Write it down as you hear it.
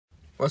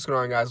What's going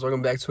on, guys?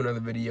 Welcome back to another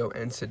video,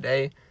 and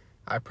today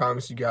I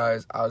promised you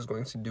guys I was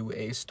going to do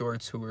a store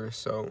tour.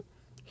 So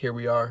here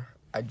we are.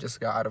 I just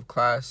got out of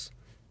class,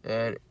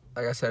 and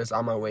like I said, it's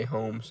on my way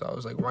home, so I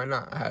was like, why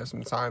not? I have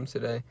some time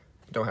today.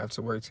 Don't have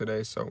to work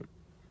today, so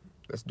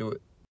let's do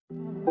it.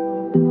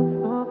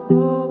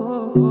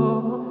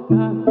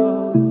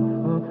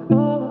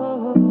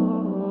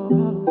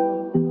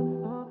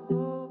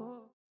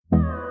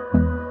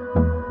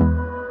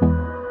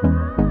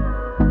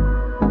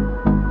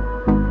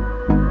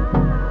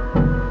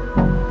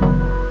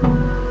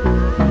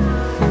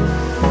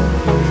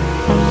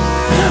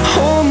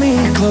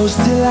 Close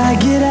till I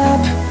get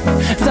up.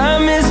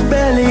 Time is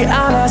barely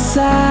on our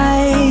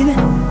side.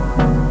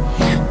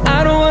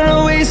 I don't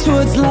wanna waste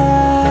what's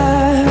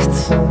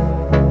left.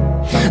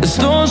 The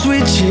storms we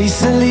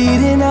chase are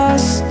leading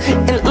us,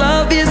 and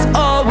love is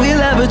all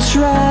we'll ever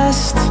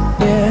trust.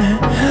 Yeah,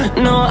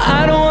 no,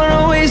 I don't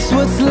wanna waste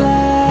what's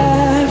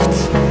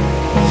left.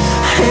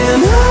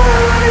 And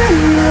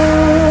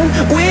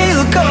on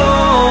we'll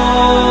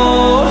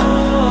go,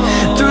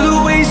 through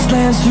the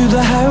wastelands, through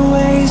the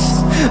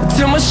highways,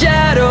 till my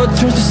shadow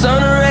turns to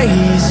sun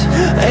rays.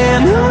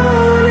 And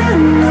on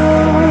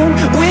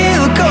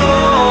we'll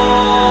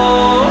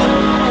go,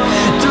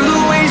 through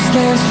the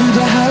wastelands, through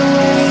the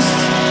highways,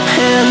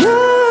 and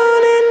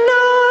on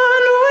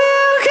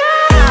we'll go.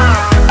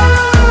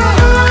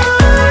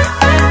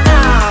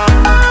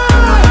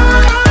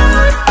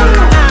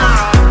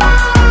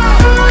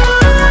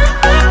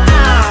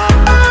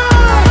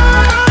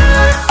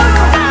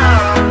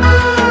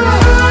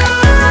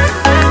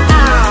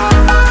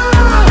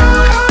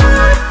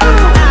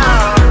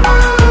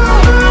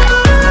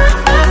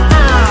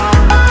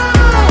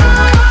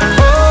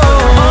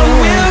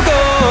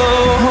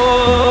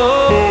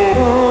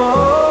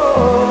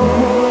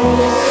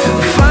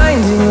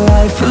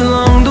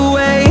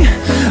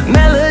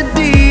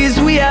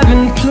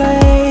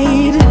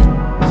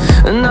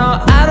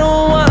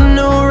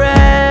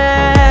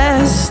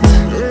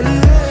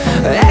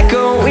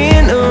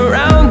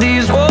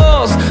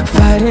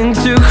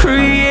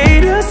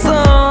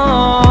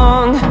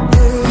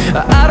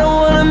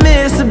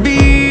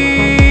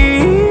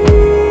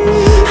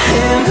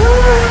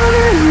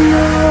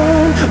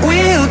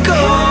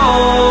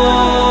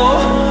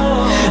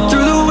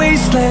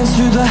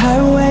 Through the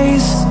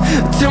highways,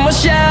 till my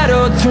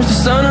shadow turns to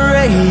sun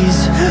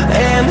rays.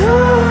 And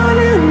on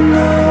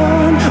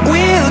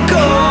we'll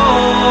go,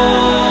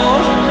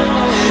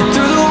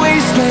 through the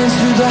wastelands,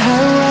 through the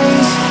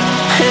highways,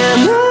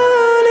 and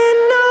on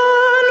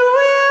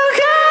we'll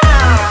go.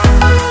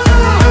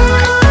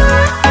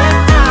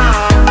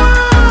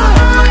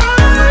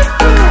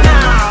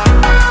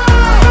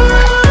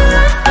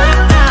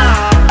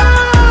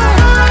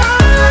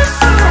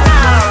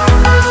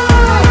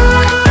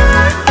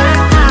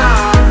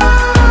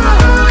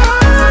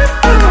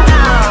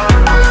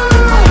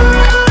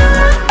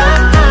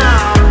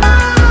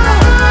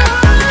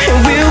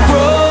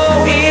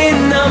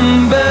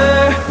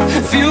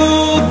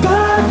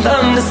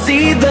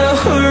 See the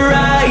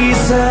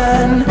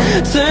horizon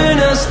turn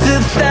us to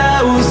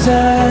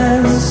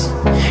thousands,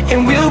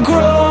 and we'll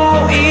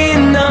grow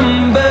in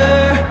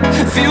number,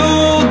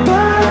 fueled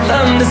by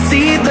them. To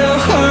see the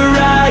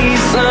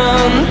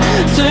horizon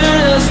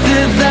turn us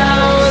to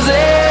thousands,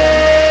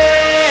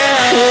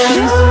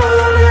 and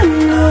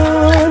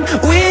on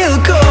we'll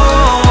go,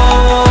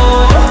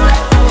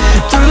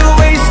 through the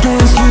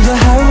wastelands, through the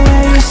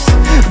highways,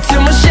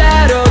 till my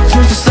shadow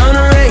turns to sun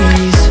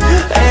rays.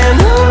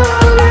 And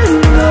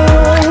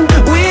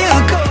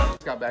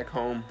Got back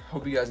home.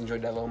 Hope you guys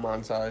enjoyed that little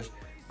montage.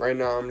 Right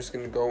now I'm just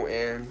gonna go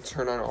and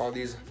turn on all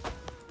these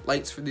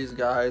lights for these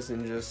guys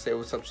and just say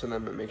what's up to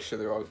them and make sure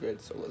they're all good.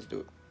 So let's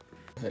do it.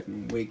 Go ahead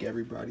and wake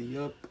everybody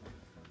up.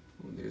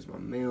 Oh, there's my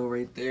mail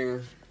right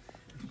there.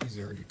 He's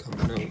already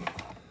coming out.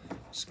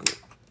 Just go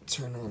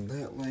turn on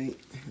that light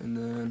and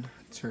then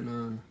turn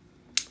on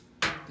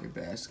their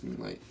basking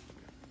light.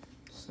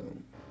 So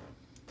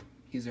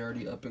he's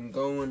already up and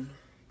going.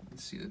 You can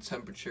see the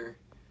temperature.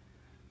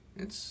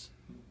 It's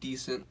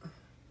decent,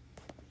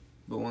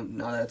 but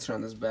now that I turn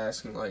on this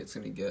basking light, it's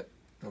gonna get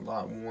a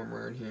lot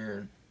warmer in here,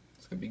 and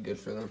it's gonna be good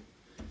for them.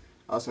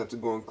 I also have to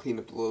go and clean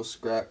up the little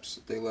scraps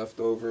that they left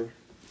over.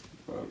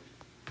 But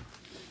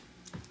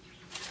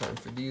time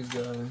for these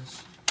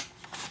guys.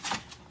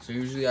 So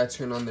usually I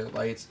turn on their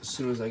lights as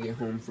soon as I get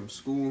home from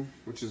school,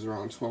 which is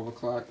around 12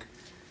 o'clock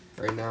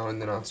right now, and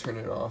then I'll turn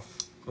it off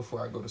before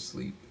I go to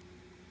sleep.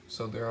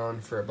 So they're on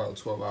for about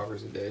 12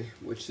 hours a day,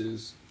 which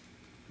is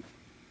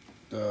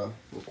the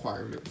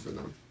requirement for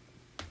them.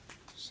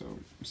 So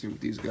see with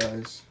these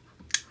guys,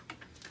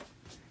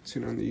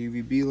 turn on the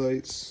UVB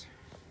lights.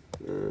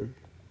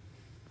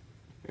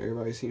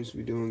 Everybody seems to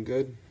be doing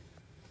good.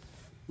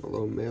 My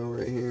little male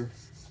right here,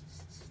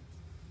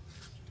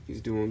 he's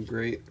doing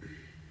great.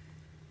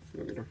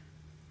 Look at him.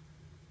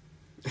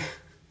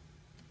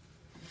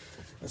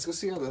 Let's go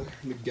see how the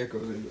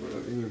geckos are doing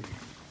over here.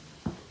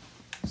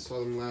 I saw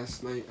them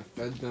last night. I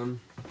fed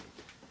them,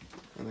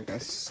 and like I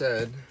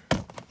said,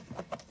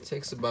 it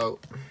takes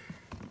about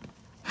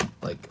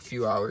like a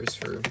few hours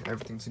for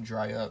everything to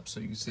dry up. So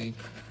you can see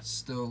it's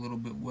still a little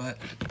bit wet.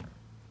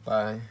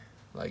 By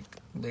like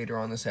later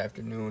on this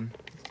afternoon,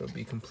 it'll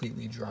be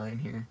completely dry in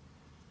here.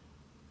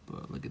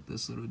 But look at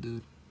this little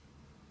dude.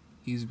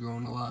 He's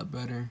growing a lot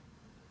better.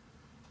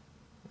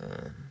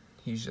 And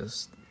he's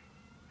just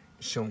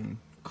shown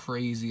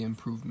crazy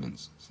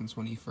improvements since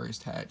when he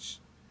first hatched.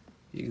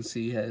 You can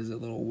see he has a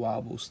little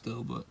wobble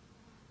still, but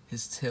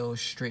his tail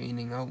is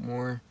straightening out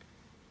more.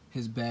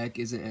 His back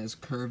isn't as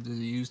curved as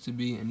it used to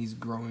be, and he's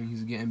growing,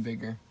 he's getting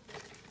bigger.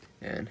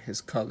 And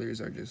his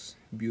colors are just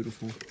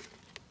beautiful.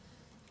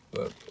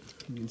 But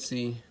you can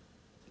see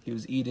he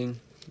was eating,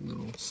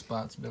 little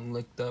spots been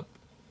licked up.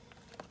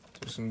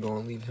 Just gonna go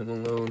and leave him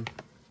alone.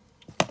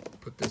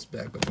 Put this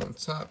back up on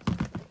top.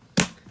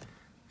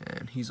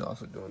 And he's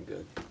also doing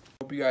good.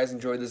 Hope you guys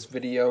enjoyed this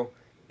video.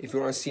 If you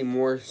want to see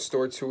more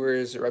store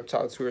tours or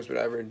reptile tours,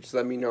 whatever, just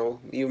let me know.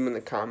 Leave them in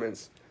the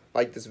comments.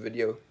 Like this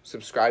video,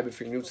 subscribe if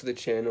you're new to the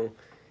channel,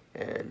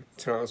 and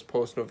turn on those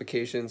post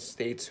notifications.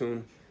 Stay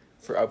tuned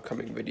for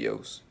upcoming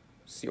videos.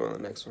 See you on the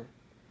next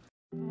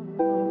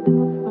one.